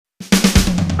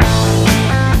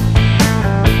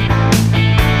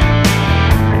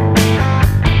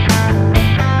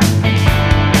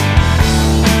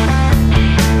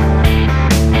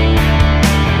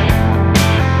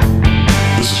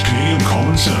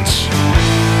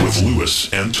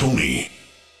Tony.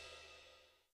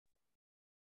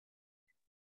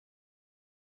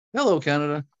 Hello,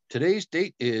 Canada. Today's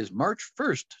date is March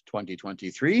 1st,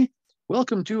 2023.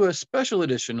 Welcome to a special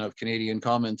edition of Canadian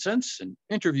Common Sense, an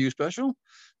interview special.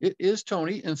 It is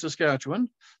Tony in Saskatchewan.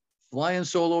 Flying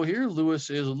solo here. Lewis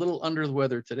is a little under the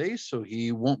weather today, so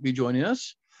he won't be joining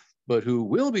us. But who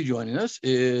will be joining us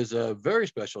is a very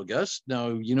special guest. Now,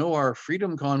 you know, our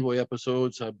Freedom Convoy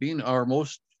episodes have been our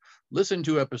most listened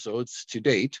to episodes to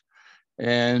date.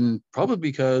 And probably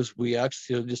because we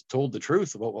actually just told the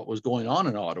truth about what was going on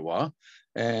in Ottawa.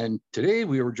 And today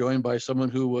we were joined by someone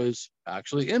who was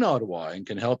actually in Ottawa and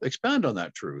can help expand on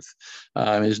that truth.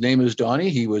 His name is Donnie.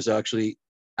 He was actually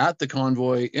at the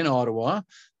convoy in Ottawa,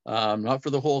 not for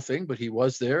the whole thing, but he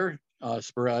was there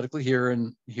sporadically here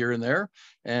and there.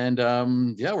 And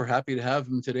yeah, we're happy to have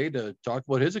him today to talk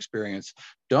about his experience.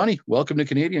 Donnie, welcome to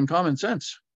Canadian Common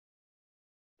Sense.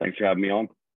 Thanks for having me on.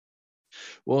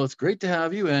 Well, it's great to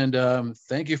have you, and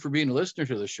thank you for being a listener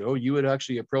to the show. You had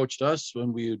actually approached us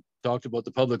when we talked about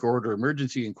the public order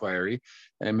emergency inquiry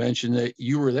and mentioned that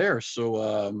you were there.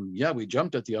 So yeah, we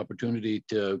jumped at the opportunity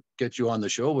to get you on the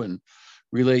show and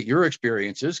relate your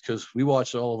experiences, because we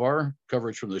watched all of our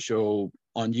coverage from the show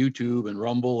on YouTube and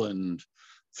Rumble and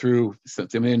through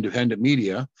the independent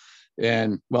media.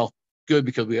 And well, good,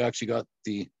 because we actually got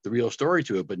the real story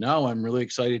to it. But now I'm really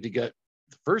excited to get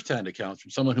the firsthand accounts from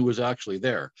someone who was actually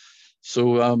there.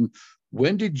 So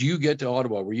when did you get to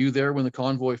Ottawa? Were you there when the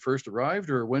convoy first arrived,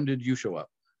 or when did you show up?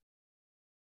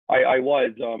 I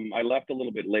was. I left a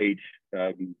little bit late.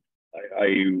 When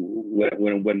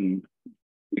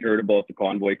we heard about the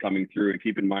convoy coming through, and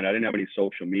keep in mind, I didn't have any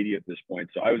social media at this point,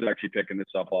 so I was actually picking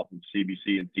this up off of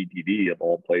CBC and CTV of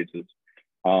all places.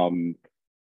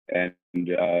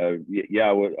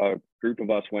 Yeah, a group of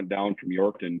us went down from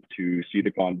Yorkton to see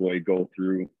the convoy go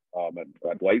through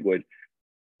at Whitewood,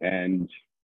 and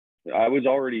I was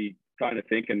already kind of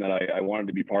thinking that I wanted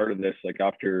to be part of this. Like,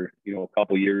 after a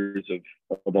couple of years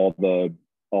of all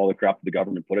the crap the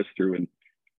government put us through, and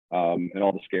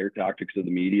all the scare tactics of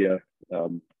the media,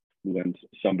 when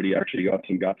somebody actually got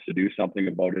some guts to do something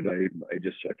about it, I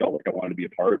felt like I wanted to be a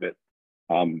part of it.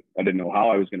 I didn't know how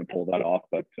I was going to pull that off,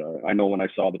 but I know when I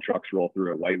saw the trucks roll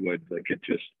through at Whitewood, like it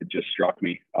just struck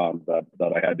me that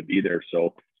I had to be there.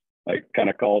 So I kind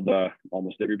of called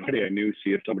almost everybody I knew,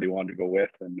 see if somebody wanted to go with,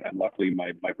 and luckily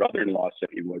my brother-in-law said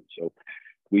he would. So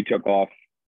we took off.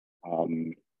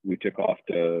 We took off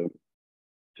to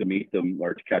meet them,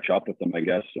 or to catch up with them, I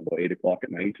guess, about 8 o'clock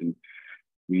at night, and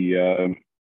we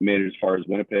made it as far as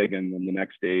Winnipeg, and then the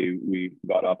next day we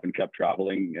got up and kept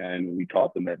traveling, and we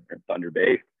caught them at Thunder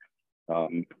Bay.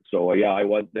 So yeah, I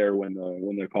was there when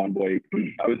the convoy.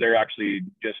 I was there actually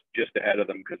just ahead of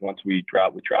them, because once we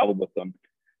traveled with them,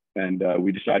 and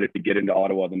we decided to get into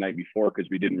Ottawa the night before, because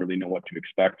we didn't really know what to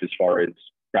expect as far as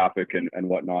traffic and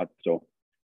whatnot. So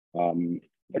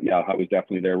but yeah, I was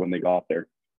definitely there when they got there.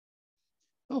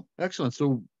 Oh, excellent.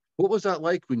 So what was that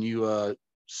like when you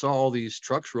saw all these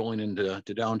trucks rolling into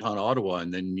downtown Ottawa,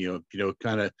 and then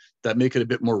kind of that make it a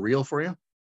bit more real for you?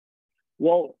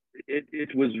 Well,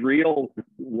 it was real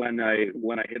when I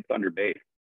hit Thunder Bay.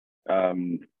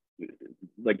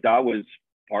 Like, that was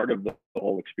part of the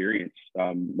whole experience.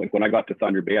 Like, when I got to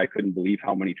Thunder Bay, I couldn't believe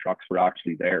how many trucks were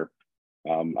actually there.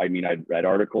 I mean, I'd read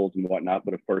articles and whatnot,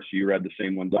 but of course you read the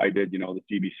same ones I did. The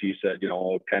CBC said,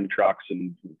 10 trucks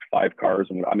and 5 cars,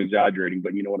 and I'm exaggerating,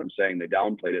 but you know what I'm saying. They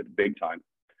downplayed it big time.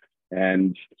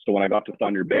 And so when I got to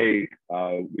Thunder Bay,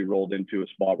 we rolled into a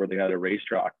spot where they had a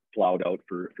racetrack plowed out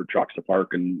for trucks to park,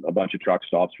 and a bunch of truck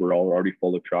stops were already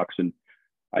full of trucks. And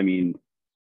I mean,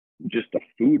 just the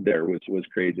food there was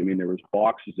crazy. I mean, there was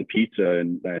boxes of pizza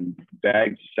and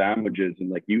bags of sandwiches,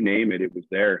 and like, you name it, it was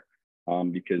there.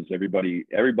 Because everybody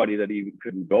that even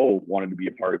couldn't go wanted to be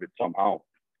a part of it somehow.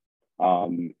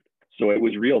 So it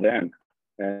was real then.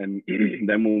 And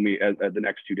then when we, at the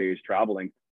next 2 days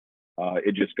traveling,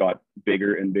 it just got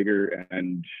bigger and bigger,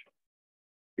 and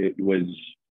it was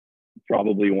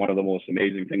probably one of the most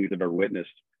amazing things I've ever witnessed.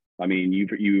 I mean,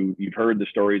 you've heard the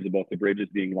stories about the bridges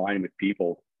being lined with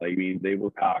people. I mean, they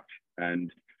were packed, and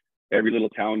every little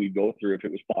town you go through, if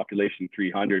it was population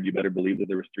 300, you better believe that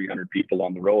there was 300 people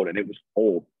on the road, and it was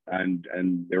cold, and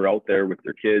they're out there with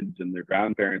their kids and their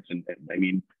grandparents, and I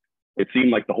mean, it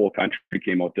seemed like the whole country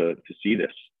came out to see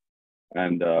this.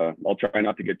 And I'll try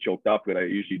not to get choked up, but I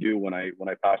usually do when I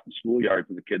pass the schoolyards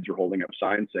and the kids are holding up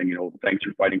signs saying, thanks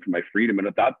for fighting for my freedom. And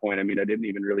at that point, I mean, I didn't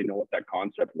even really know what that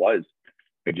concept was.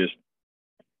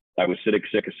 I was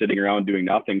sick of sitting around doing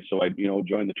nothing. So I,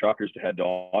 joined the truckers to head to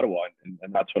Ottawa.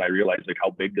 And that's when I realized like how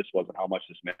big this was and how much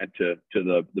this meant to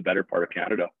the better part of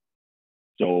Canada.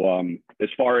 So as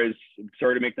far as,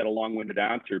 sorry to make that a long-winded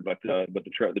answer, but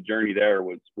the journey there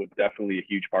was definitely a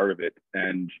huge part of it.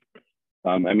 And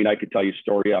I mean, I could tell you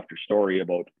story after story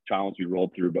about towns we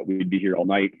rolled through, but we'd be here all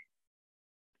night.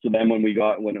 So then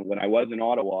when I was in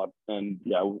Ottawa, and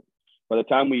yeah, by the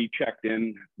time we checked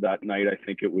in that night, I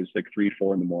think it was like 3,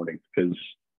 4 in the morning, because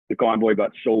the convoy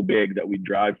got so big that we'd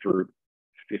drive for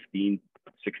 15,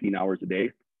 16 hours a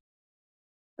day.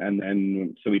 And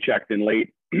then, so we checked in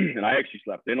late, and I actually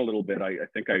slept in a little bit. I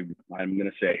think I'm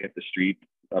going to say I hit the street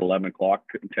at 11 o'clock,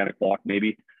 10 o'clock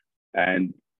maybe.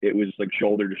 And it was like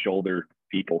shoulder to shoulder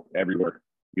people everywhere.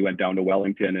 You went down to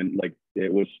Wellington and like,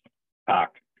 it was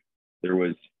packed. There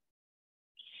was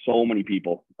so many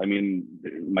people. I mean,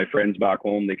 my friends back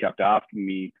home, they kept asking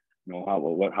me, you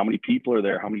know, how many people are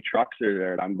there? How many trucks are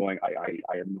there? And I'm going,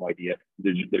 I have no idea.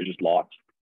 There's just lots.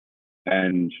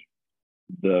 And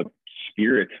the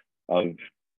spirit of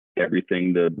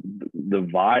everything, the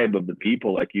vibe of the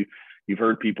people, like you've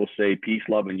heard people say peace,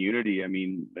 love, and unity. I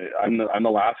mean, I'm the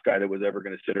last guy that was ever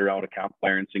going to sit around a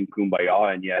campfire and sing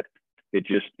Kumbaya, and yet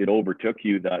it overtook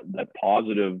you, that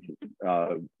positive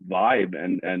vibe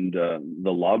and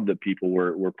the love that people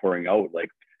were pouring out. Like,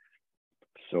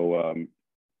 so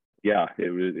yeah,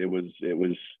 it was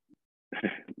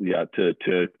yeah,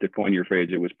 to coin your phrase,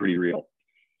 it was pretty real.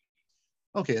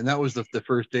 Okay, and that was the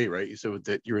first day, right? You said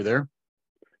that you were there?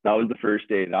 That was the first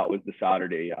day. That was the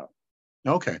Saturday, yeah.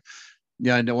 Okay.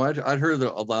 Yeah, no, I'd heard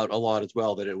a lot as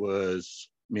well, that it was,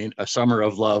 I mean, a summer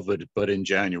of love, but in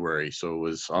January. So it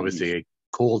was obviously a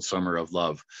cold summer of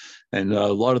love. And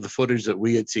a lot of the footage that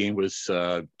we had seen was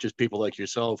just people like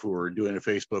yourself who were doing a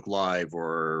Facebook Live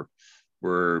or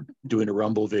were doing a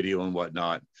Rumble video and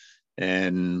whatnot.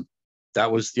 And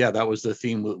that was the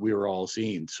theme that we were all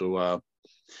seeing. So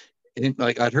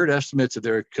like I'd heard estimates that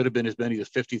there could have been as many as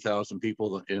 50,000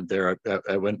 people in there at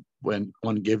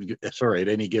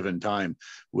any given time.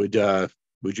 Would you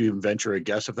even venture a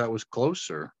guess if that was close?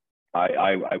 Or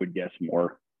I would guess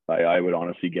more. I would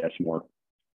honestly guess more.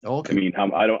 Okay. I mean,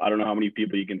 I don't know how many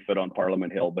people you can fit on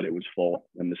Parliament Hill, but it was full,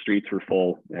 and the streets were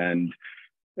full, and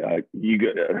like,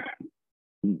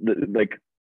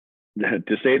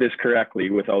 to say this correctly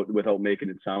without making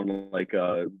it sound like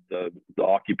the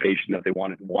occupation that they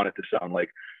wanted to sound like,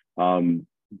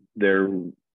 there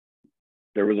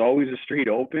was always a street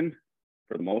open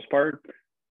for the most part,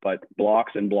 but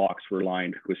blocks and blocks were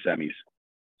lined with semis.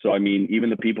 So I mean, even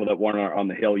the people that weren't on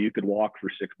the hill, you could walk for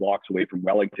 6 blocks away from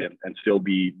Wellington and still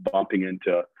be bumping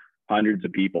into hundreds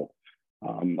of people.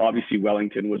 Obviously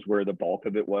Wellington was where the bulk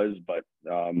of it was, but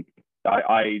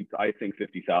I think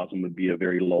 50,000 would be a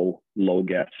very low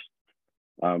guess.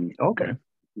 Okay.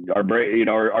 Our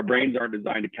brains aren't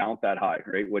designed to count that high,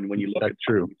 right? When you look That's at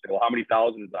true. you say, well, how many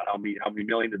thousand is that? How many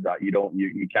million is that?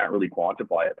 You can't really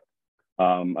quantify it.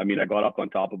 I mean, I got up on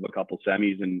top of a couple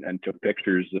semis and took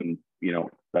pictures, and you know,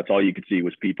 that's all you could see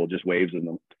was people, just waves in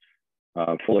them,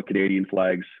 full of Canadian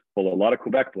flags, full of a lot of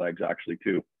Quebec flags actually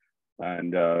too,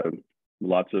 and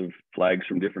lots of flags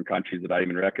from different countries that I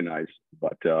even recognize.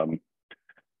 But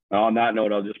on that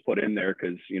note, I'll just put in there,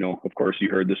 because, you know, of course, you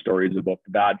heard the stories about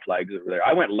the bad flags over there.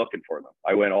 I went looking for them.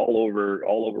 I went all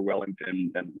over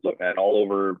Wellington and all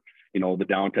over, you know, the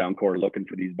downtown core looking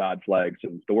for these bad flags.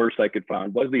 And the worst I could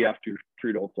find was the F.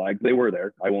 Trudeau flags. They were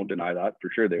there. I won't deny that.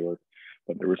 For sure they were.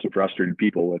 But there were some frustrated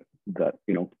people that,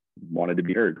 you know, wanted to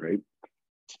be heard, right?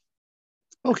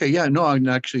 Okay, yeah, no, I'm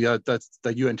actually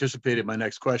that you anticipated my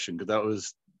next question, because that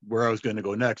was where I was going to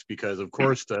go next, because of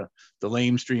course the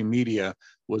lamestream media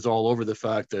was all over the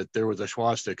fact that there was a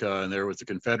swastika and there was a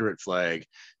Confederate flag,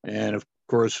 and of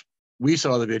course we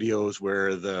saw the videos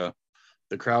where the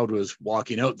crowd was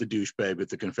walking out the douchebag with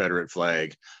the Confederate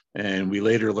flag, and we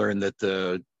later learned that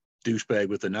the douchebag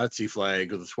with the Nazi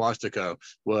flag or the swastika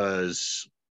was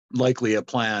likely a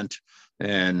plant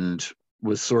and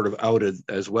was sort of outed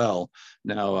as well.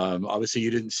 Now, obviously,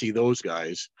 you didn't see those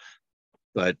guys,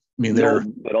 but I mean, they're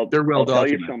well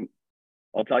documented.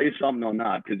 I'll tell you something on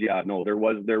that, because yeah, no, there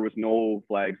was no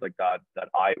flags like that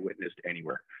I witnessed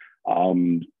anywhere.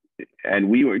 And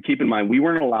we were, keep in mind, we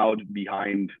weren't allowed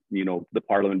behind, you know, the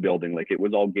Parliament building. Like, it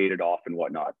was all gated off and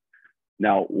whatnot.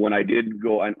 Now, when I did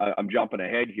go, and I'm jumping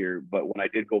ahead here, but when I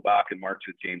did go back and march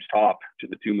with James Topp to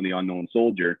the Tomb of the Unknown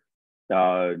Soldier,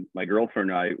 my girlfriend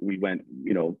and I, we went,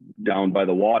 you know, down by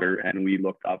the water, and we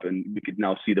looked up and we could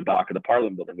now see the back of the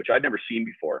Parliament building, which I'd never seen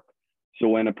before. So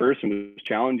when a person was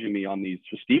challenging me on these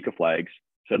swastika flags,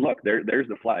 I said, look, there's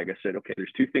the flag. I said, okay,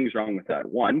 there's 2 things wrong with that.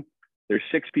 One, there's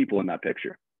 6 people in that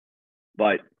picture,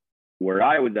 but where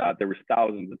I was at, there was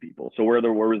thousands of people. So where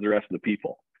was the rest of the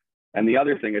people? And the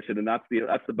other thing I said, and that's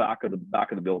the back of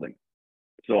the building.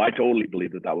 So I totally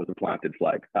believe that that was a planted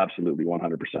flag. Absolutely,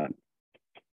 100%.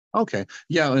 Okay.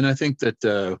 Yeah. And I think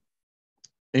that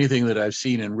anything that I've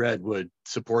seen and read would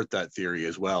support that theory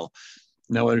as well.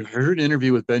 Now, I heard an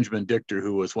interview with Benjamin Dichter,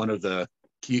 who was one of the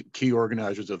key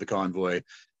organizers of the convoy,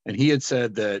 and he had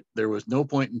said that there was no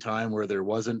point in time where there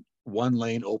wasn't one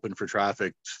lane open for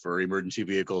traffic for emergency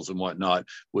vehicles and whatnot.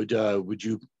 Would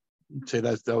you say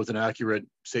that was an accurate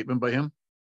statement by him?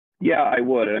 Yeah, I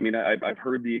would. I mean, I've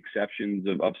heard the exceptions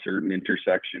of certain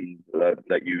intersections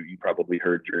that you probably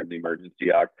heard during the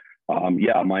Emergency Act.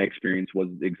 Yeah, my experience was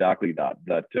exactly that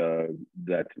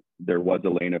there was a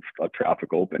lane of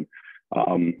traffic open.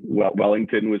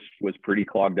 Wellington was pretty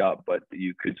clogged up, but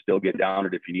you could still get down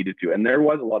it if you needed to. And there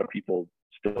was a lot of people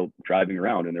still driving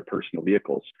around in their personal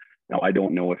vehicles. Now, I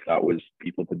don't know if that was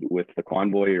people to do with the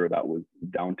convoy or that was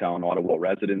downtown Ottawa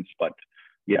residents, but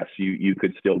yes, you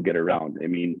could still get around. I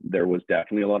mean, there was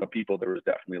definitely a lot of people. There was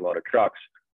definitely a lot of trucks.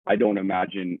 I don't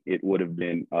imagine it would have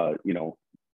been,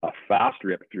 a fast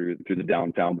rip through the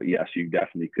downtown, but yes, you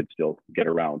definitely could still get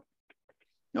around.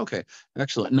 Okay,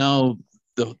 excellent. Now,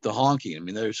 the honking. I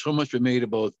mean, there's so much been made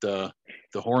about the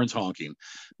horns honking.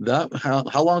 That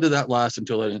how long did that last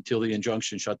until the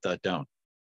injunction shut that down?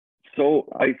 So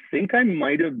I think I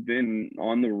might have been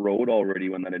on the road already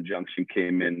when that injunction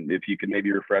came in. If you could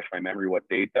maybe refresh my memory what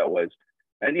date that was.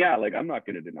 And yeah, like I'm not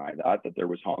going to deny that there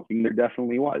was honking. There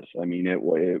definitely was. I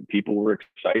mean, people were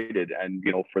excited, and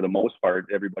for the most part,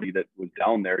 everybody that was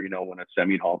down there, when a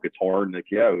semi honk its horn, like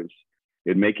yeah,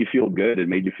 it'd make you feel good. It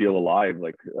made you feel alive.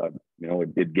 Like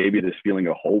it gave you this feeling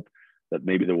of hope that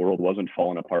maybe the world wasn't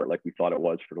falling apart like we thought it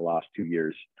was for the last 2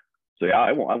 years. So yeah,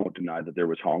 I won't deny that there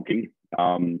was honking.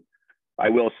 I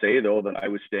will say though that I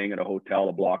was staying at a hotel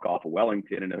a block off of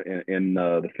Wellington in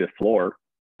the 5th floor,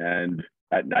 and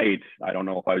at night, I don't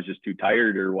know if I was just too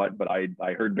tired or what, but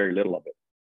I heard very little of it.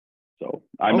 So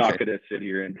I'm not going to sit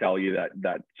here and tell you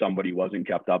that somebody wasn't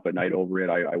kept up at night over it.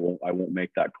 I won't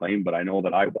make that claim, but I know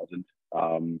that I wasn't.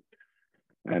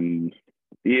 And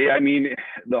yeah, I mean,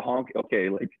 the honk. Okay,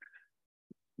 like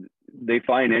they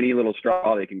find any little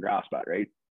straw they can grasp at, right?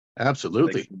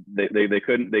 Absolutely. Like,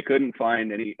 they couldn't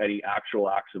find any actual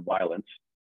acts of violence.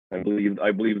 I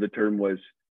believe the term was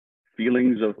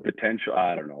feelings of potential.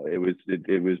 I don't know. It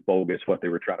was bogus what they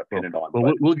were trying to pin it on.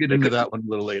 Well, we'll get into that one a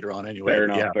little later on anyway.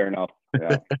 Fair enough.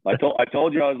 Yeah. I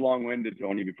told you I was long-winded,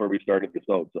 Tony, before we started this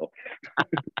out. So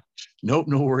nope,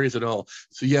 no worries at all.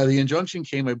 So yeah, the injunction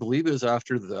came, I believe it was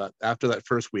after that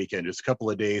first weekend, just a couple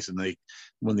of days, and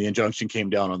when the injunction came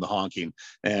down on the honking.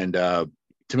 And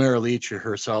Tamara Leach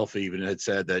herself even had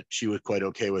said that she was quite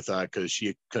okay with that because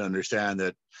she could understand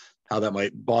that how that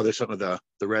might bother some of the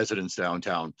residents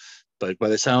downtown. But by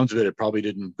the sounds of it, it probably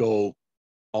didn't go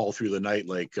all through the night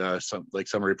like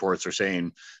some reports are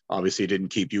saying. Obviously, it didn't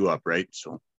keep you up, right?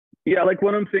 So yeah, like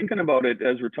when I'm thinking about it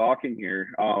as we're talking here,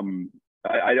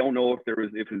 I don't know if it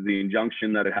was the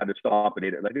injunction that it had to stop at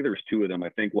 8. I think there was 2 of them. I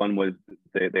think one was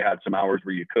they had some hours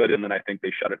where you could, and then I think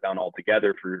they shut it down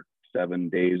altogether for 7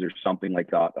 days or something like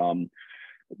that.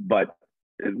 But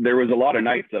there was a lot of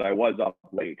nights that I was up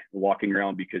late walking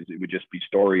around because it would just be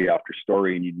story after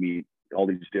story, and you'd meet all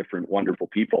these different wonderful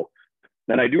people.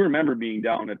 And I do remember being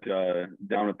down at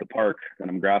the park, and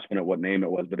I'm grasping at what name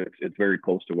it was, but it's very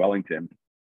close to Wellington.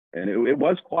 And it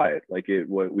was quiet. Like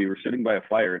we were sitting by a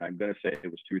fire, and I'm going to say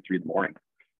it was 2 or 3 in the morning.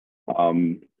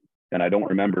 And I don't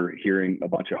remember hearing a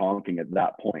bunch of honking at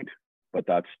that point, but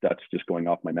that's just going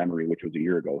off my memory, which was a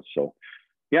year ago. So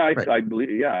yeah, I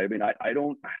believe, yeah, I mean, I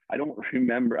don't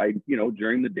remember,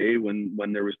 during the day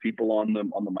when there was people on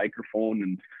the microphone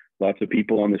and lots of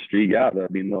people on the street. Yeah.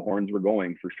 I mean, the horns were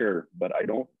going for sure, but I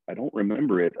don't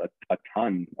remember it a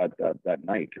ton at that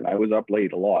night. And I was up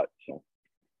late a lot. So.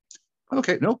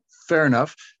 Okay, no, fair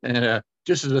enough. And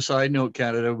just as a side note,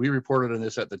 Canada, we reported on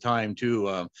this at the time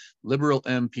too. Liberal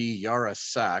MP Yara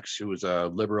Sachs, who was a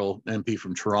Liberal MP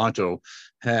from Toronto,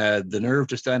 had the nerve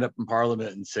to stand up in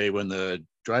Parliament and say when the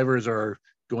drivers are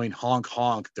going honk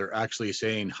honk, they're actually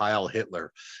saying Heil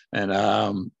Hitler. And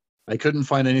I couldn't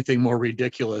find anything more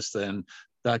ridiculous than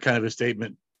that kind of a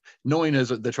statement, knowing as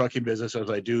the trucking business as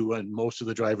I do, when most of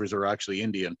the drivers are actually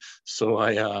Indian.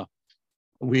 So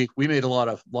we made a lot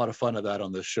of fun of that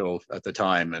on this show at the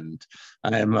time. And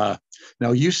I'm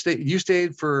now you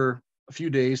stayed for a few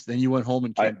days, then you went home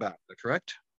and came back,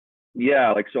 correct?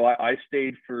 Yeah, like so I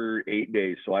stayed for 8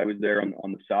 days. So I was there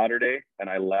on the Saturday, and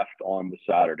I left on the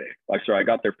Saturday. I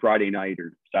got there Friday night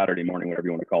or Saturday morning, whatever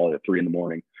you want to call it, at 3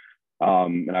 a.m.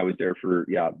 And I was there for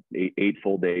 8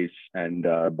 full days. And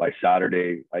by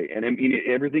Saturday, I mean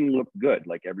everything looked good.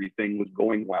 Like everything was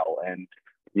going well. And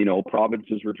you know,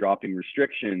 provinces were dropping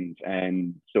restrictions.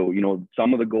 And so, you know,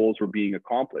 some of the goals were being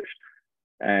accomplished.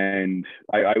 And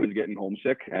I was getting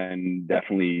homesick and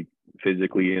definitely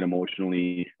physically and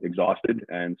emotionally exhausted.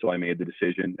 And so I made the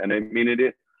decision. And I mean,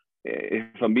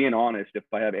 if I'm being honest, if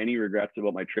I have any regrets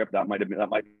about my trip, that might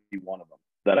be one of them,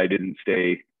 that I didn't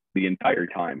stay the entire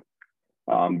time.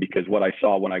 Because what I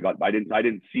saw when I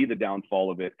didn't see the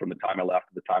downfall of it from the time I left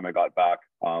to the time I got back.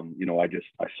 You know, I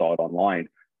saw it online,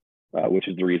 which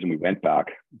is the reason we went back.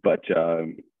 But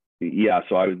yeah,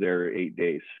 so I was there 8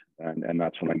 days, and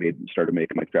that's when I started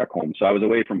making my trek home. So I was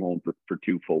away from home for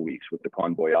 2 full weeks with the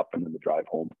convoy up and then the drive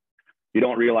home. You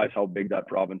don't realize how big that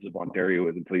province of Ontario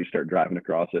is until you start driving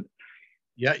across it.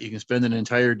 Yeah, you can spend an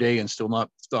entire day and still not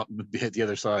stop hit the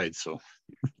other side. So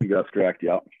that's correct.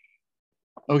 Yeah.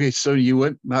 Okay, so you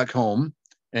went back home,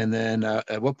 and then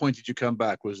at what point did you come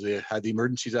back? Had the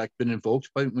Emergencies Act been invoked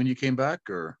when you came back,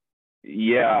 or?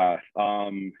 Yeah,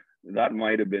 that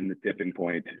might have been the tipping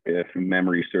point, if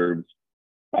memory serves.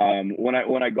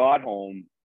 When I got home,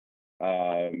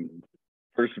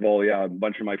 first of all, yeah, a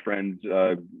bunch of my friends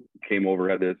came over,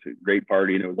 had this great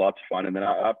party, and it was lots of fun. And then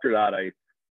after that,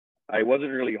 I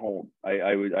wasn't really home.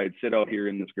 I'd sit out here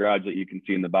in this garage that you can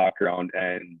see in the background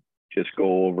and just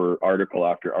go over article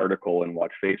after article and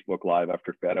watch Facebook Live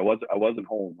after Fed. I wasn't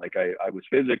home. Like I was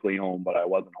physically home, but I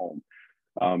wasn't home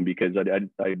because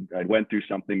I went through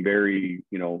something very,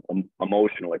 you know,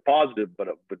 emotional, like positive, but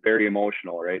very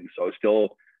emotional, right? And so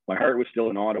my heart was still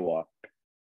in Ottawa.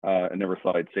 I never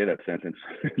thought I'd say that sentence,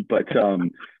 but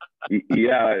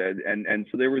yeah, and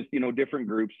so there was, you know, different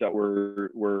groups that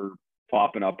were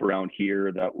popping up around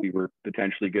here that we were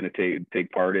potentially going to take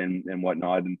part in and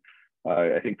whatnot. And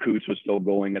I think Coots was still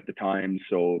going at the time.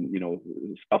 So, you know,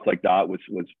 stuff like that was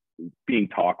being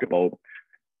talked about,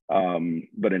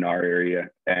 but in our area.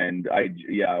 And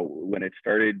when it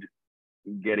started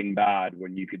getting bad,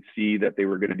 when you could see that they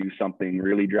were going to do something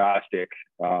really drastic,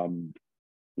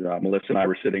 Melissa and I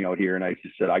were sitting out here and I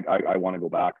just said, I want to go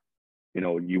back. You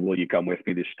know, will you come with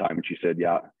me this time? And she said,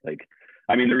 yeah. Like,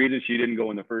 I mean, the reason she didn't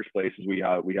go in the first place is we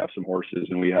have some horses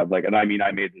and we have I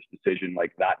made this decision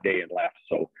like that day and left.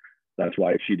 So that's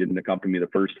why she didn't accompany me the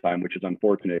first time, which is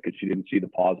unfortunate because she didn't see the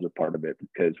positive part of it.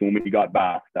 Because when we got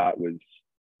back, that was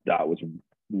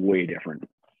way different.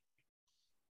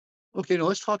 Okay, now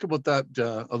let's talk about that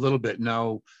a little bit.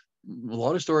 Now, a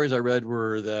lot of stories I read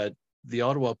were that the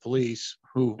Ottawa police,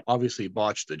 who obviously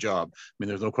botched the job, I mean,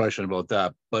 there's no question about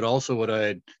that. But also, what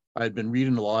I'd been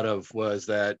reading a lot of was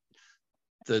that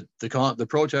the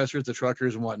protesters, the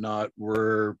truckers and whatnot,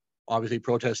 were obviously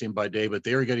protesting by day, but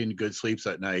they were getting good sleeps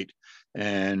at night.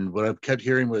 And what I kept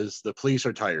hearing was the police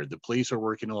are tired. The police are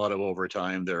working a lot of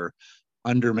overtime. They're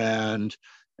undermanned,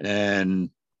 and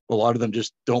a lot of them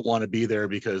just don't want to be there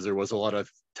because there was a lot of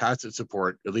tacit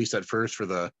support, at least at first, for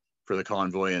the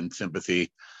convoy and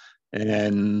sympathy.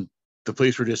 And the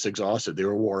police were just exhausted. They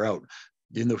were wore out.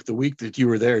 In the week that you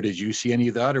were there, did you see any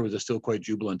of that, or was it still quite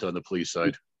jubilant on the police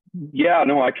side? Yeah,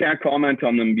 no, I can't comment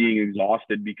on them being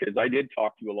exhausted because I did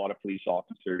talk to a lot of police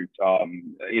officers.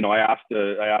 You know, I asked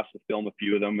to film a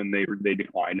few of them, and they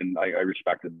declined, and I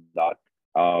respected that.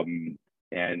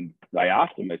 And I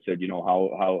asked him, I said, you know,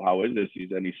 how is this?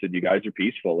 And he said, you guys are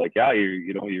peaceful. Like, yeah,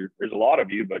 there's a lot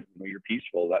of you, but you know, you're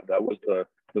peaceful. That was the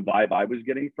vibe I was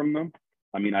getting from them.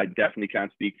 I mean, I definitely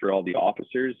can't speak for all the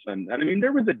officers, and I mean,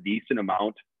 there was a decent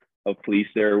amount of police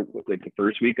there, like the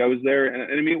first week I was there.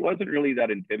 And I mean, it wasn't really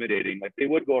that intimidating. Like they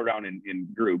would go around in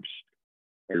groups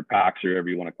or packs or whatever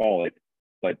you want to call it.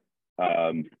 But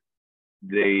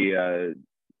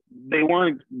they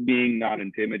weren't being not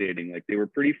intimidating. Like they were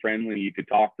pretty friendly. You could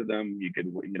talk to them. You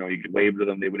could wave to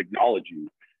them. They would acknowledge you,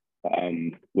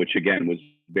 which again was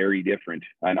very different.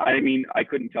 And I mean, I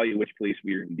couldn't tell you which police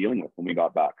we were dealing with when we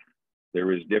got back. There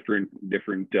was different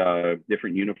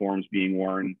uniforms being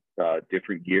worn,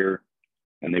 different gear,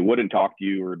 and they wouldn't talk to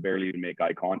you or barely even make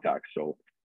eye contact. So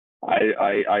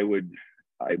I would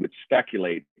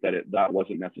speculate that that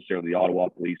wasn't necessarily the Ottawa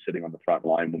police sitting on the front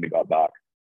line when we got back.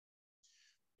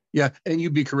 Yeah, and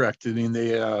you'd be correct. I mean,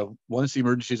 they once the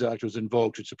Emergencies Act was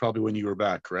invoked, which is probably when you were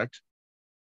back, correct?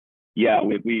 Yeah,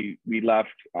 we left.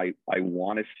 I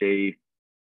want to say,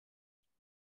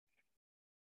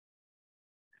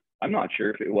 I'm not sure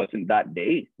if it wasn't that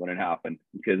day when it happened,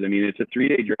 because I mean, it's a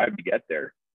 3-day drive to get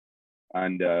there.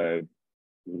 And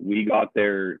we got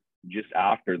there just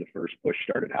after the first push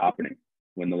started happening,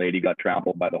 when the lady got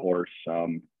trampled by the horse,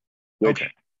 which,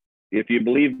 if you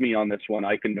believe me on this one,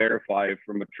 I can verify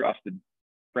from a trusted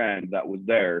friend that was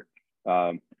there,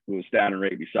 who was standing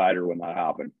right beside her when that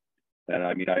happened. And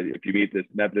I mean, if you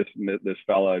met this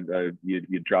fella,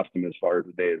 you'd trust him as far as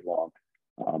the day is long.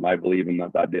 I believe in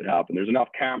that did happen. There's enough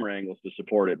camera angles to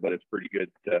support it, but it's pretty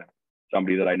good to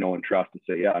somebody that I know and trust to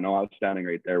say, yeah, no, I was standing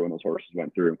right there when those horses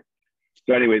went through.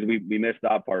 So anyways, we missed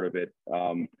that part of it.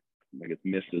 I guess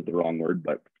missed is the wrong word,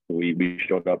 but we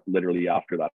showed up literally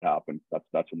after that happened.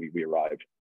 That's when we arrived.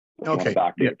 Okay.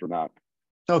 Backdate from that.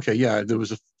 Okay, yeah, there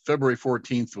was a February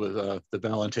 14th with the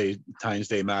Valentine's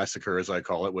Day Massacre, as I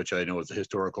call it, which I know is a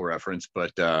historical reference,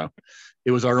 but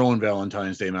it was our own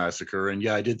Valentine's Day Massacre. And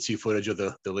yeah, I did see footage of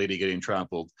the lady getting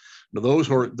trampled. Now,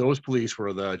 those police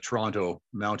were the Toronto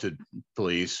Mounted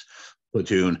Police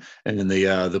platoon, and then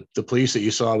the police that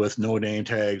you saw with no name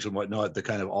tags and whatnot, the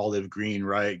kind of olive green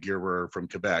riot gear, were from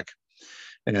Quebec.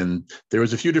 And there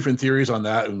was a few different theories on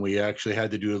that, and we actually had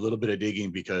to do a little bit of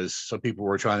digging because some people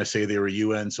were trying to say they were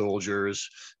UN soldiers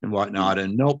and whatnot.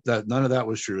 And nope, none of that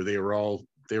was true. They were all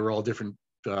different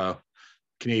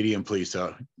Canadian police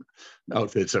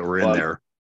outfits that were in there.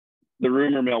 The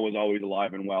rumor mill was always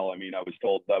alive and well. I mean, I was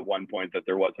told at one point that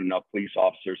there wasn't enough police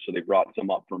officers, so they brought some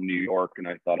up from New York, and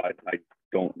I thought I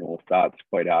don't know if that's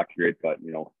quite accurate, but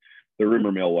the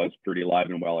rumor mill was pretty alive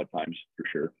and well at times for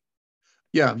sure.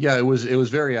 Yeah, it was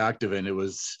very active, and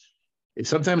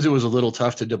sometimes it was a little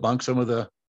tough to debunk some of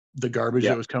the garbage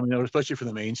that was coming out, especially from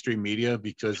the mainstream media,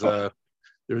 because there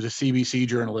was a CBC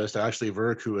journalist, Ashley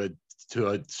Verk, who had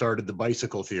started the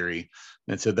bicycle theory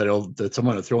and said that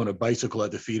someone had thrown a bicycle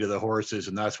at the feet of the horses,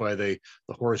 and that's why the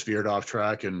horse veered off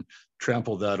track and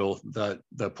trampled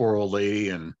that poor old lady,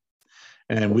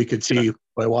 and we could see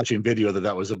by watching video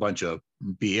that was a bunch of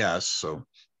BS. So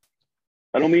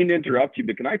I don't mean to interrupt you,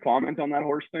 but can I comment on that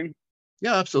horse thing?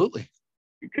 Yeah, absolutely.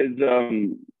 Because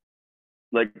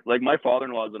like my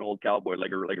father-in-law is an old cowboy,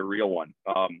 like a real one.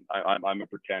 I'm a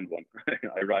pretend one.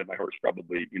 I ride my horse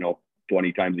probably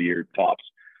 20 times a year tops.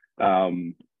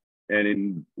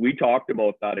 And we talked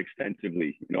about that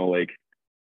extensively. So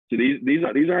these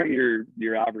aren't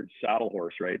your average saddle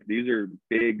horse, right? These are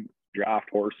big draft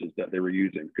horses that they were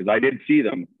using, because I did see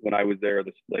them when I was there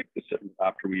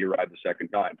after we arrived the second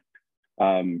time.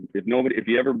 If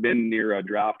you ever been near a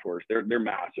draft horse, they're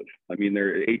massive. I mean,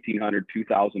 they're 1,800,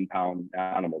 2,000 pound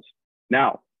animals.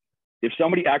 Now, if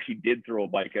somebody actually did throw a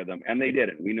bike at them, and they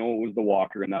didn't, we know it was the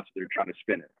walker, and that's what they're trying to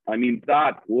spin it. I mean,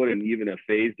 that wouldn't even have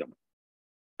fazed them.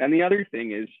 And the other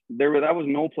thing is, that was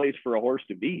no place for a horse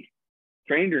to be,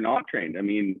 trained or not trained. I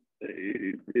mean,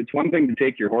 it's one thing to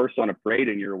take your horse on a parade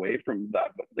and you're away from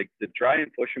that, but to try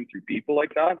and push him through people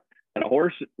like that. And a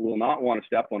horse will not want to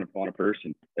step on a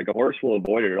person. A horse will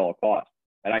avoid it at all costs.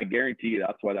 And I guarantee you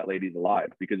that's why that lady's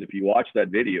alive. Because if you watch that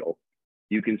video,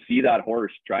 you can see that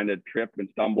horse trying to trip and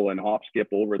stumble and hop skip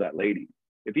over that lady.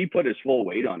 If he put his full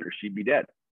weight on her, she'd be dead.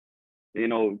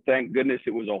 Thank goodness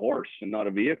it was a horse and not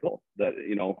a vehicle that,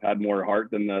 had more heart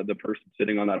than the person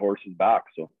sitting on that horse's back.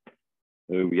 So,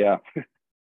 yeah.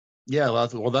 Yeah,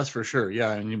 well, that's for sure.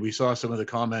 Yeah, and we saw some of the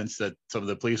comments that some of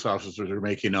the police officers were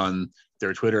making on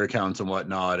their Twitter accounts and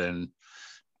whatnot, and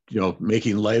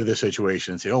making light of the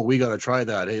situation and say, "Oh, we got to try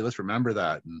that. Hey, let's remember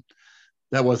that." And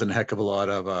that wasn't a heck of a lot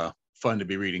of fun to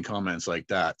be reading comments like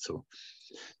that. So,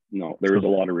 no, there was a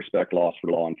lot of respect lost for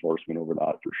law enforcement over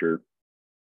that for sure.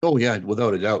 Oh yeah,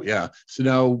 without a doubt, yeah. So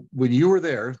now, when you were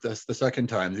there, that's the second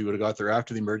time you would have got there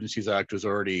after the Emergencies Act was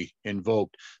already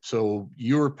invoked. So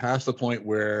you were past the point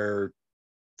where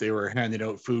they were handing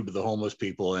out food to the homeless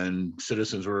people and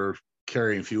citizens were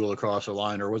carrying fuel across the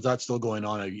line, or was that still going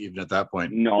on even at that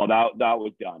point? No, that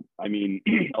was done. I mean,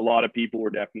 a lot of people were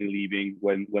definitely leaving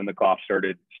when the cops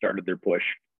started their push.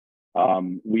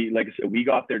 Like I said, we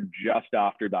got there just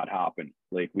after that happened.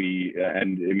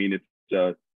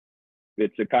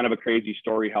 It's a kind of a crazy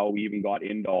story how we even got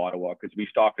into Ottawa, because we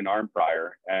stopped in Arm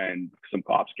prior and some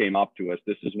cops came up to us.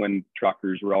 This is when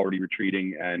truckers were already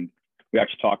retreating, and we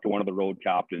actually talked to one of the road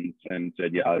captains and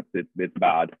said, yeah, it's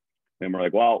bad. And we're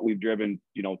like, well, we've driven,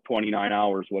 29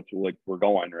 hours. We're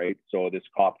going, right? So this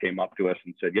cop came up to us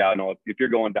and said, yeah, no, if you're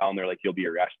going down there, you'll be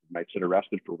arrested. And I said,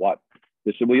 arrested for what?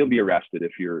 They said, well, you'll be arrested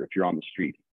if you're on the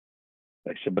street.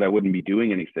 I said, but I wouldn't be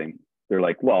doing anything. They're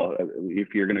like, well,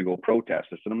 if you're going to go protest.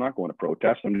 I said, I'm not going to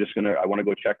protest. I want to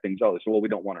go check things out. They said, well, we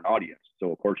don't want an audience.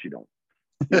 So of course you don't,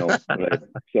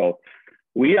 So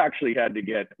we actually had to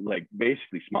get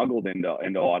basically smuggled into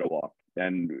Ottawa,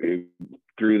 and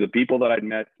through the people that I'd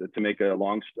met, to make a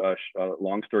long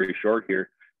story short here,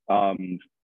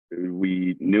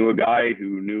 we knew a guy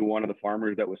who knew one of the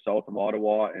farmers that was south of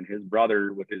Ottawa, and his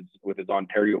brother with his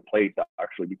Ontario plate.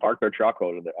 Actually, we parked our truck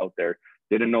out there.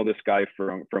 Didn't know this guy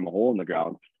from a hole in the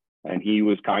ground, and he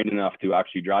was kind enough to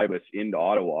actually drive us into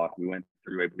Ottawa. We went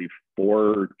through, I believe,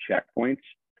 4 checkpoints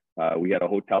We had a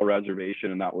hotel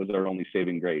reservation, and that was our only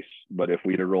saving grace. But if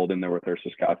we'd have rolled in there with our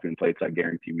Saskatchewan plates, I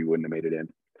guarantee we wouldn't have made it in.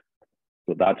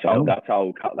 So that's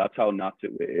how nuts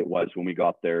it was when we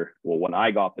got there. Well, when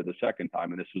I got there the second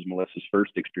time, and this was Melissa's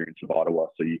first experience of Ottawa,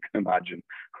 so you can imagine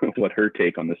what her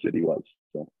take on the city was.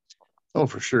 So. Oh,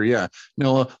 for sure, yeah.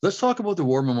 Now let's talk about the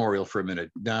War Memorial for a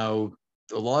minute. Now,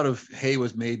 a lot of hay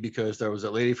was made because there was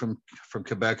a lady from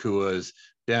Quebec who was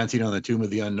dancing on the tomb of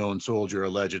the unknown soldier,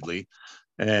 allegedly,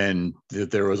 and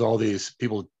there was all these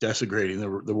people desecrating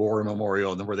the War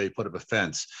Memorial, and where they put up a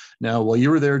fence. Now, while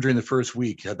you were there during the first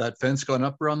week, had that fence gone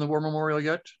up around the War Memorial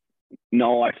yet?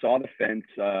 No, I saw the fence.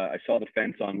 I saw the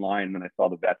fence online, and I saw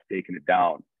the vets taking it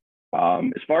down.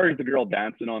 As far as the girl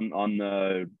dancing on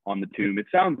the tomb, it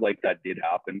sounds like that did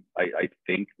happen. I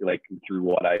think, like, through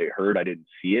what I heard, I didn't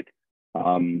see it.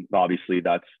 Obviously,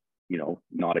 that's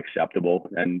not acceptable.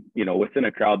 And within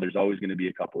a crowd, there's always going to be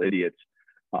a couple idiots.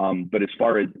 But as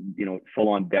far as,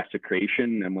 full-on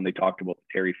desecration, and when they talked about the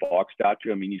Terry Fox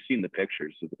statue, I mean, you've seen the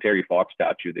pictures of the Terry Fox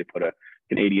statue. They put a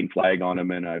Canadian flag on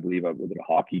him, and I believe it was a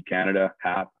Hockey Canada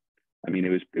hat. I mean,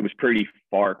 it was pretty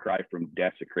far cry from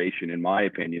desecration, in my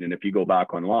opinion. And if you go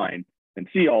back online and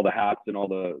see all the hats and all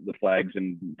the flags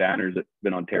and banners that've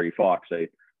been on Terry Fox,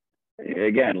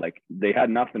 again, like, they had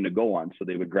nothing to go on, so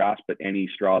they would grasp at any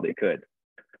straw they could.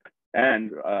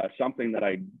 And something that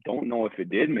I don't know if it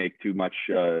did make too much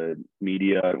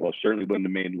media, well, certainly wouldn't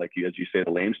have made, like, as you say, the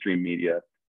lamestream media,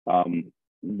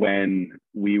 when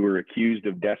we were accused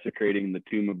of desecrating the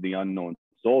tomb of the unknown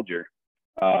soldier.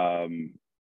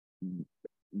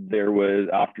 There was,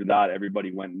 after that,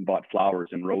 everybody went and bought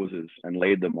flowers and roses and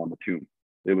laid them on the tomb.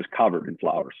 It was covered in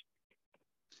flowers.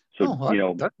 So,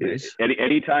 that's nice.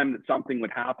 anytime that something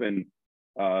would happen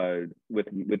with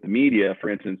the media, for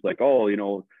instance, like,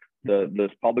 the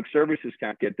public services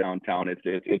can't get downtown.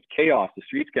 It's chaos. The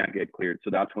streets can't get cleared.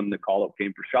 So that's when the call up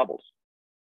came for shovels.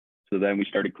 So then we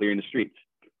started clearing the streets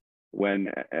and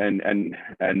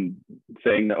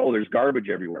saying that, there's garbage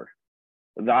everywhere.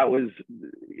 That was,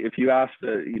 if you asked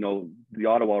the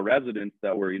Ottawa residents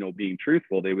that were being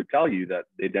truthful, they would tell you that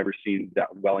they'd never seen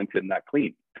that Wellington that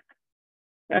clean.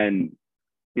 And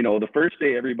the first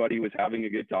day everybody was having a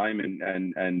good time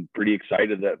and pretty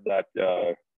excited that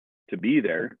to be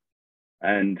there.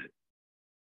 And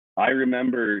I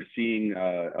remember seeing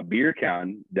a beer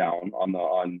can down up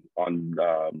on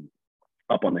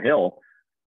the hill,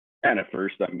 and at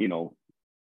first I'm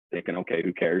thinking, okay,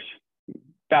 who cares?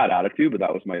 Bad attitude, but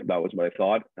that was my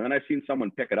thought. And then I seen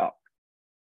someone pick it up,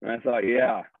 and I thought,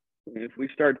 yeah, if we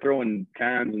start throwing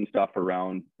cans and stuff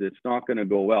around, it's not going to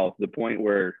go well, to the point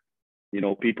where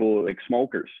people, like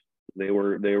smokers, they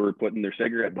were putting their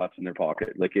cigarette butts in their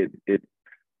pocket. Like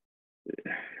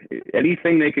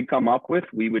anything they could come up with,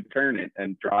 we would turn it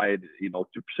and try to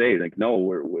say, like, no,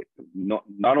 we're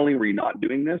not only are we not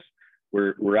doing this,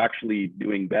 we're actually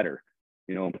doing better.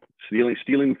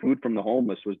 Stealing food from the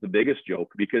homeless was the biggest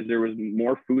joke, because there was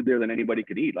more food there than anybody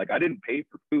could eat. Like, I didn't pay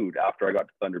for food after I got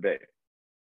to Thunder Bay.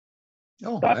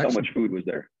 That's excellent. How much food was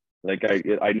there. Like,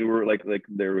 I knew, like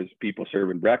there was people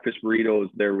serving breakfast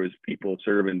burritos, there was people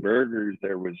serving burgers,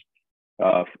 there was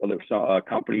a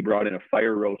company brought in a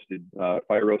fire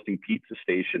roasting pizza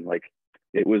station. Like,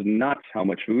 it was nuts how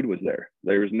much food was there.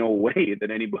 There was no way that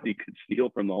anybody could steal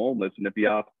from the homeless. And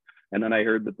then I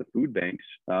heard that the food banks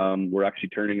were actually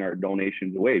turning our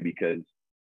donations away because,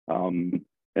 and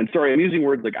sorry, I'm using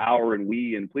words like our and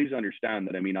we, and please understand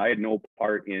that, I mean, I had no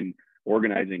part in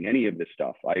organizing any of this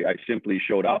stuff. I simply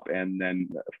showed up and then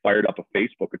fired up a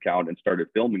Facebook account and started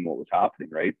filming what was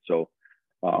happening, right? So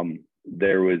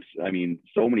there was, I mean,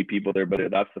 so many people there,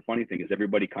 but that's the funny thing, is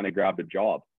everybody kind of grabbed a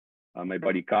job. My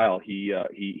buddy Kyle,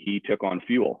 he took on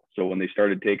fuel. So when they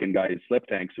started taking guys' slip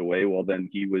tanks away, well, then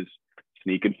he was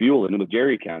sneaking fuel in with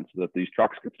jerry cans so that these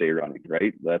trucks could stay running,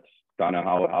 right? That's kind of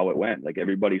how it went. Like,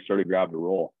 everybody sort of grabbed a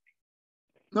role.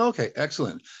 Okay,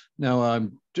 excellent. Now,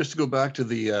 just to go back to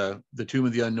the Tomb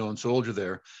of the Unknown Soldier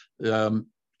there,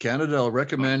 Canada, I'll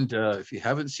recommend, if you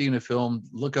haven't seen a film,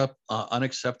 look up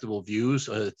Unacceptable Views.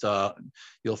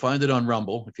 You'll find it on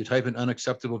Rumble. If you type in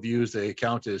Unacceptable Views, the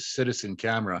account is Citizen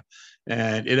Camera,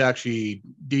 and it actually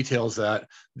details that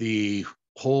the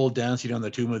whole dancing on the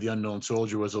Tomb of the Unknown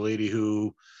Soldier was a lady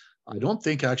who I don't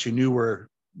think actually knew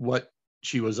what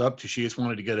she was up to. She just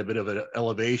wanted to get a bit of an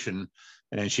elevation,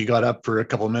 and she got up for a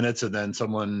couple of minutes, and then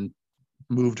someone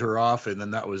moved her off, and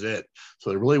then that was it. So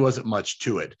there really wasn't much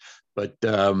to it. But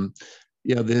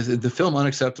the film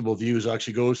Unacceptable Views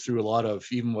actually goes through a lot of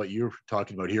even what you're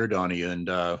talking about here, Donnie, and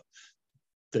that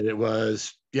it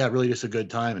was really just a good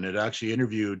time. And it actually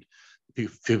interviewed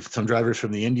some drivers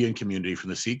from the Indian community, from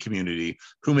the Sikh community,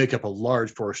 who make up a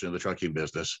large portion of the trucking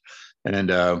business. And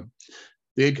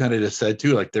they had kind of just said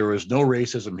too, like there was no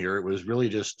racism here. It was really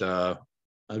just a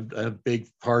big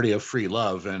party of free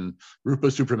love. And Rupa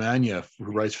Subramanya,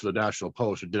 who writes for the National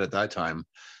Post, who did at that time,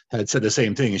 had said the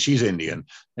same thing, and she's Indian.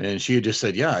 And she had just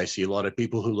said, yeah, I see a lot of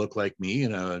people who look like me.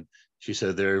 And she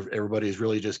said, everybody's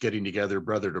really just getting together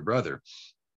brother to brother.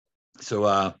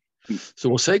 So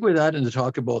we'll segue that into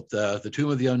talk about the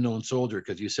Tomb of the Unknown Soldier,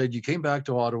 because you said you came back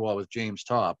to Ottawa with James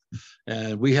Topp,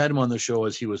 and we had him on the show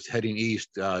as he was heading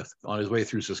east on his way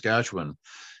through Saskatchewan.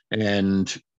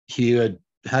 And he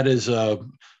had his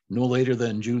no later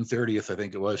than June 30th, I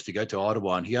think it was, to get to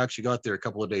Ottawa. And he actually got there a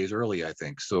couple of days early, I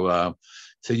think. So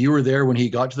you were there when he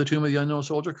got to the Tomb of the Unknown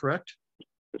Soldier, correct?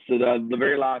 So the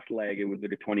very last leg, it was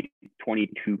like a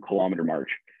 22 kilometer march.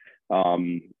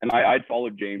 And I'd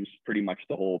followed James pretty much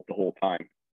the whole time.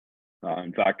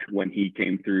 In fact, when he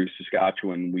came through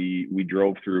Saskatchewan, we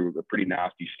drove through a pretty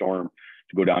nasty storm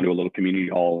to go down to a little community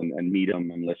hall and meet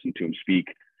him and listen to him speak.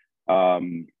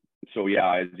 So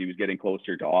yeah, as he was getting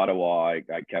closer to Ottawa, I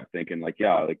kept thinking like,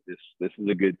 yeah, like this is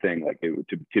a good thing, like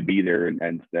to be there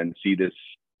and then see this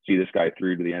guy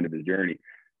through to the end of his journey.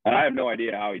 And I have no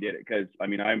idea how he did it, because I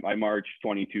mean, I marched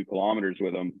 22 kilometers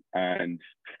with him, and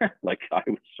like I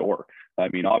was sore. I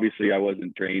mean, obviously I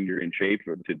wasn't trained or in shape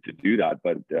to do that,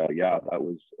 but yeah, that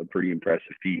was a pretty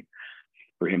impressive feat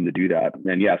for him to do that.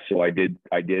 And yes, so I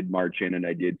did march in, and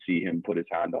I did see him put his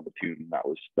hand on the tomb.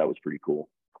 That was pretty cool.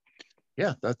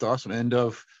 Yeah, that's awesome. And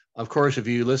of course, if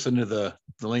you listen to the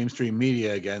lamestream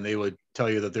media again, they would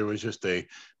tell you that there was just a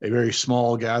very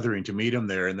small gathering to meet him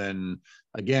there. And then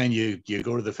again, you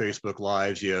go to the Facebook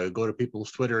Lives, you go to people's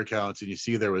Twitter accounts, and you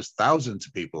see there was thousands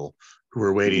of people who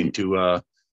were waiting to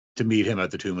meet him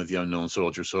at the Tomb of the Unknown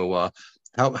Soldier. So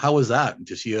how was that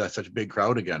to see such a big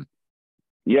crowd again?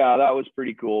 Yeah, that was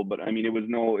pretty cool. But I mean, it was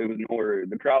nowhere.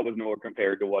 The crowd was nowhere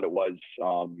compared to what it was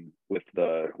with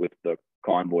the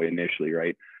convoy initially,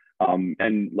 right?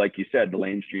 And like you said, the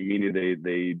lamestream media,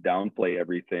 they downplay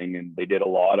everything, and they did a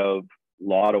lot of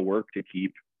work to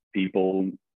keep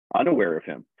people unaware of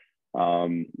him.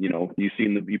 You know,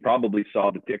 you probably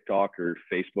saw the TikTok or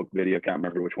Facebook video, I can't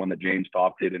remember which one, that James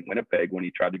Topp did in Winnipeg when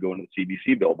he tried to go into the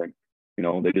CBC building. You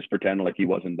know, they just pretended like he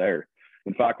wasn't there.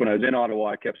 In fact, when I was in Ottawa,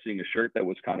 I kept seeing a shirt that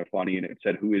was kind of funny, and it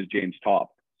said, "Who is James Topp?"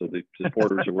 So the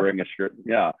supporters are wearing a shirt.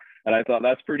 Yeah. And I thought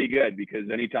that's pretty good, because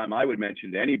anytime I would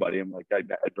mention to anybody, I'm like, I'd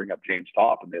bring up James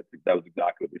Topp, and that was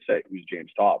exactly what they say. Who's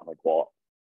James Topp? I'm like, well,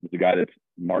 he's the guy that's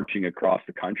marching across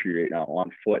the country right now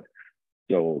on foot.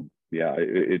 So yeah,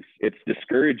 it's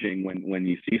discouraging when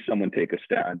you see someone take a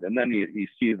stand, and then you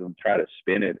see them try to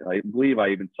spin it. I believe I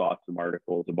even saw some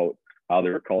articles about how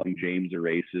they were calling James a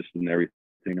racist and everything.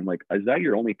 I'm like, is that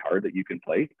your only card that you can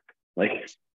play? Like,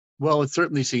 well, it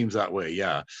certainly seems that way.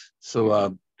 Yeah.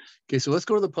 So, okay, so let's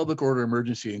go to the public order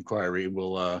emergency inquiry.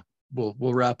 We'll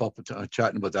wrap up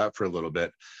chatting about that for a little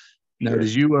bit. Now,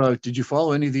 sure. Did you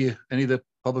follow any of the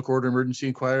public order emergency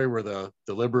inquiry where the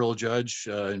Liberal judge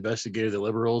investigated the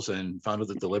Liberals and found out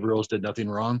that the Liberals did nothing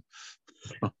wrong?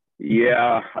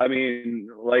 Yeah, I mean,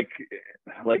 like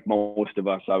most of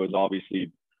us, I was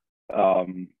obviously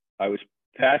I was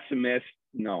pessimist.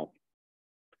 No,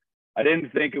 I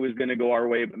didn't think it was going to go our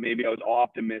way, but maybe I was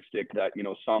optimistic that, you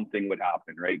know, something would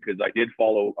happen, right? Because I did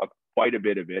follow quite a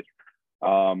bit of it.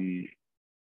 I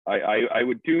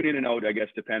would tune in and out, I guess,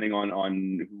 depending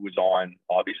on who was on.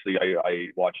 Obviously,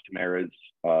 I watched Tamara's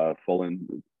full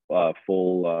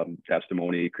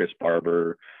testimony, Chris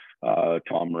Barber,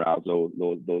 Tom Marazzo,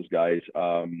 those guys.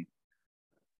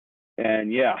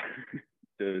 And yeah,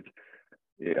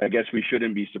 I guess we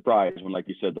shouldn't be surprised when, like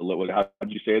you said, how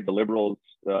did you say it? The Liberals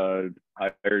hired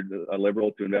a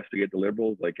Liberal to investigate the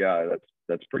Liberals. Like, yeah,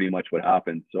 that's pretty much what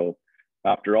happened. So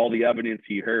after all the evidence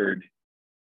he heard,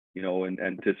 you know,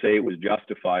 and to say it was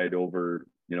justified over,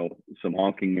 you know, some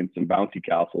honking and some bouncy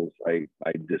castles, I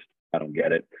don't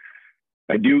get it.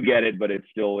 I do get it, but it's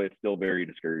still very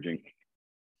discouraging.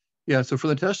 Yeah. So for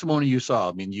the testimony you saw,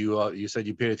 I mean, you said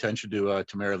you paid attention to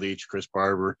Tamara Lich, Chris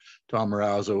Barber, Tom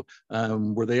Marazzo.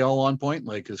 Were they all on point?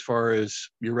 Like, as far as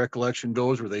your recollection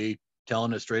goes, were they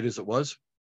telling it straight as it was?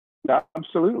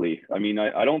 Absolutely. I mean,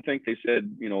 I don't think they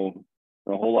said, you know,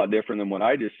 a whole lot different than what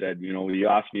I just said. You know, you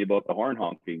asked me about the horn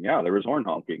honking. Yeah, there was horn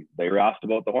honking. They were asked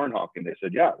about the horn honking. They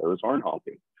said, yeah, there was horn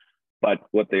honking. But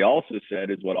what they also said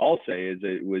is what I'll say is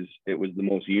it was the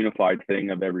most unified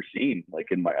thing I've ever seen. Like,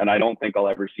 and I don't think I'll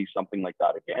ever see something like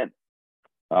that again.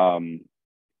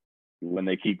 When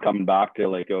they keep coming back to,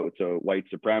 like, oh, it's a white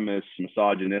supremacist,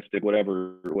 misogynistic,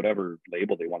 whatever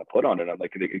label they want to put on it, I'm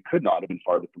like, it could not have been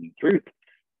farther from the truth.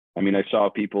 I mean, I saw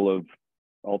people of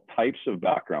all types of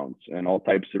backgrounds and all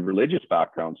types of religious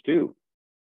backgrounds too,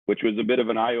 which was a bit of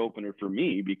an eye opener for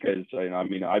me because I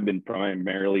mean, I've been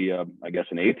primarily, I guess,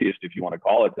 an atheist, if you want to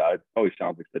call it that. It always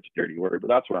sounds like such a dirty word, but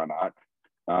that's where I'm at.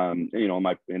 You know,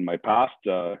 in my past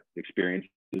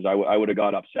experiences, I would have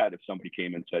got upset if somebody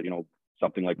came and said, you know,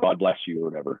 something like "God bless you" or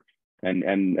whatever.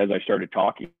 And as I started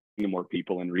talking to more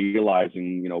people and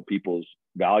realizing, you know, people's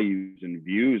values and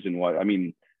views and what, I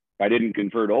mean, I didn't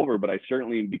convert over, but I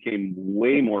certainly became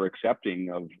way more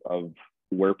accepting of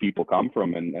where people come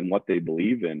from and what they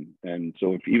believe in. And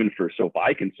so if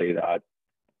I can say that,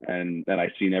 and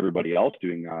I've seen everybody else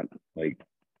doing that, like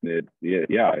it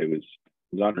was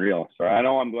unreal. Sorry, I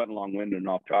know I'm going long-winded and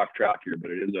off track here,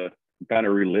 but it is I'm kind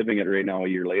of reliving it right now a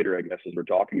year later, I guess, as we're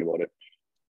talking about it.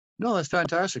 No, that's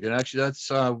fantastic. And actually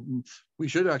that's, we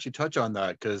should actually touch on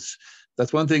that, because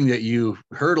that's one thing that you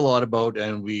heard a lot about,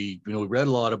 and we read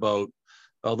a lot about,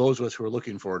 those of us who were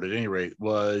looking for it at any rate,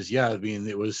 was, yeah, I mean,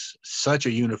 it was such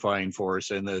a unifying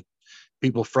force, and that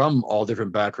people from all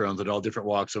different backgrounds and all different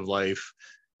walks of life.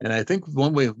 And I think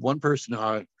one person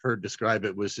I heard describe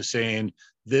it was just saying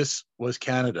this was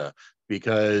Canada,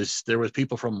 because there was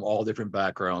people from all different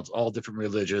backgrounds, all different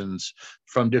religions,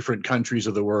 from different countries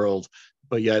of the world,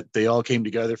 but yet they all came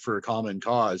together for a common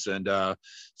cause. And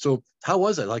so how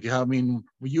was it? Like, I mean,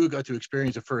 you got to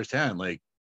experience it firsthand, like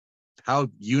how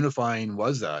unifying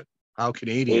was that? How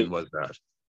Canadian was that?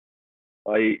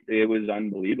 It was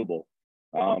unbelievable.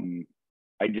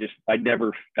 I'd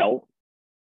never felt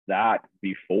that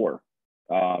before.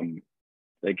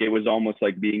 Like it was almost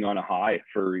like being on a high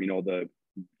for, you know,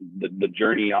 the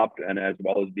journey up, and as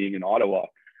well as being in Ottawa.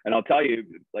 And I'll tell you,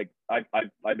 like, I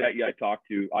bet you I talked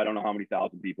to, I don't know how many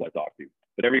thousand people I talked to,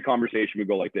 but every conversation would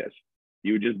go like this.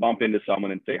 You would just bump into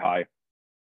someone and say hi.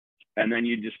 And then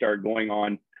you'd just start going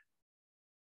on.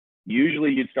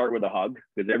 Usually you'd start with a hug,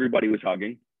 because everybody was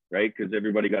hugging, right? Because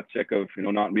everybody got sick of, you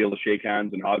know, not being able to shake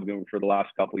hands and hug them for the last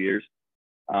couple of years.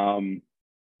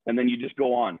 And then you just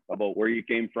go on about where you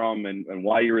came from and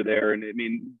why you were there. And I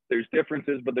mean, there's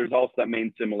differences, but there's also that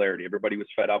main similarity. Everybody was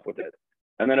fed up with it.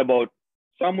 And then about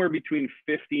somewhere between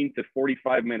 15 to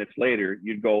 45 minutes later,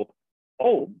 you'd go,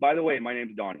 "Oh, by the way, my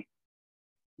name's Donnie."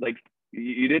 Like,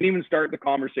 you didn't even start the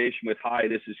conversation with, "Hi,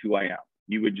 this is who I am."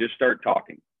 You would just start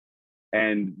talking.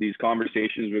 And these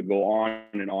conversations would go on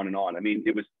and on and on. I mean,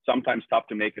 it was sometimes tough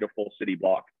to make it a full city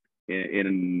block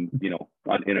in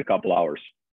a couple hours.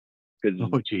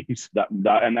 Because geez. that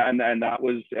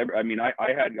was, I mean, I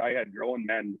had grown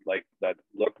men like that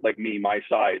looked like me, my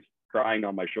size, crying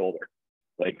on my shoulder,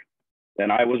 like,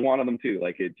 and I was one of them too.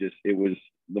 Like it was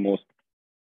the most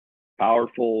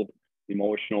powerful,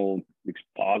 emotional,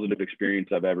 positive experience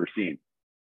I've ever seen.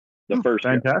 The first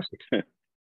fantastic.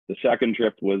 The second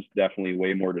trip was definitely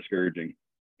way more discouraging.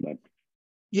 But.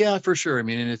 Yeah, for sure. I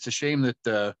mean, and it's a shame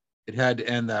that it had to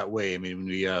end that way. I mean,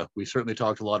 we certainly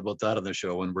talked a lot about that on the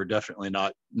show, and we're definitely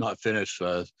not finished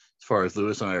as far as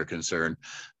Lewis and I are concerned.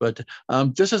 But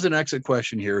just as an exit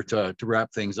question here to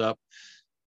wrap things up,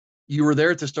 you were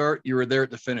there at the start, you were there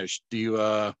at the finish.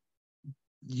 Do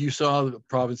you saw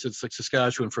provinces like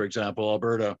Saskatchewan, for example,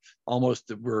 Alberta,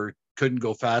 almost couldn't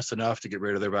go fast enough to get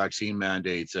rid of their vaccine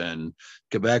mandates, and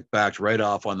Quebec backed right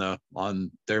off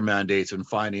on their mandates and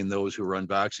finding those who were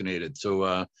unvaccinated.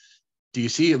 So do you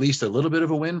see at least a little bit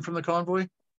of a win from the convoy?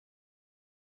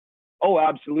 Oh,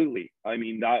 absolutely. I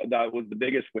mean, that was the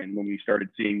biggest win when we started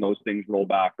seeing those things roll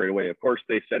back right away. Of course,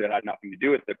 they said it had nothing to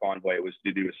do with the convoy. It was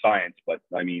to do with science. But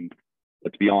I mean,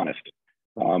 let's be honest.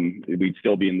 We'd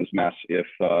still be in this mess if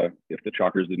the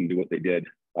truckers didn't do what they did.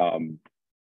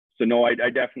 So no, I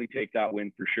definitely take that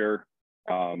win for sure.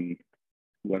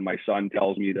 When my son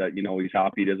tells me that, you know, he's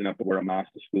happy he doesn't have to wear a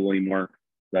mask to school anymore,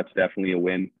 that's definitely a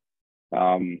win.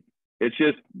 It's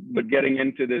just, but getting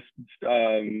into this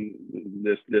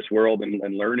world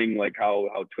and learning like how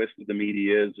twisted the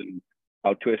media is, and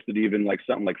how twisted even like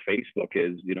something like Facebook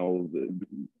is, you know,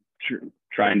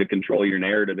 trying to control your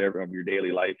narrative of your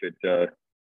daily life.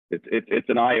 It's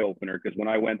an eye opener, because when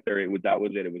I went there, it was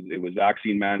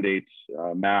vaccine mandates,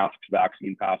 masks,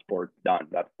 vaccine passports, done.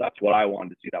 That's what I wanted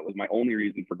to see. That was my only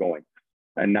reason for going.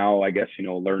 And now I guess, you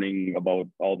know, learning about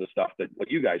all the stuff that what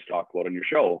you guys talk about on your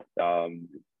show,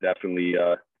 definitely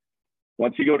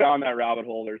once you go down that rabbit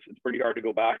hole, it's pretty hard to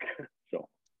go back. So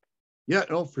yeah,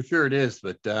 no, for sure it is.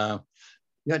 But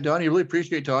yeah, Donnie, I really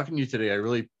appreciate talking to you today. I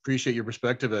really appreciate your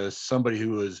perspective as somebody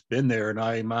who has been there, and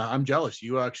I'm jealous.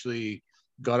 You actually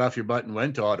got off your butt and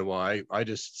went to Ottawa. I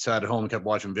just sat at home and kept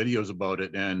watching videos about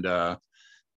it, and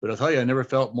But I'll tell you, I never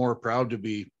felt more proud to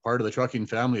be part of the trucking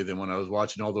family than when I was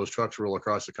watching all those trucks roll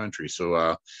across the country.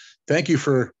 So thank you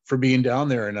for being down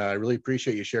there, and I really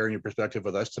appreciate you sharing your perspective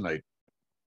with us tonight.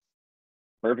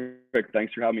 Perfect.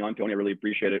 Thanks for having me on, Tony. I really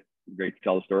appreciate it. Great to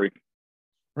tell the story.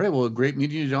 All right. Well, great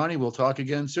meeting you, Johnny. We'll talk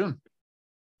again soon.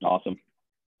 Awesome.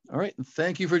 All right.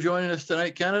 Thank you for joining us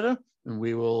tonight, Canada. And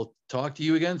we will talk to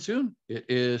you again soon. It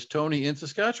is Tony in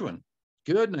Saskatchewan.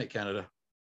 Good night, Canada.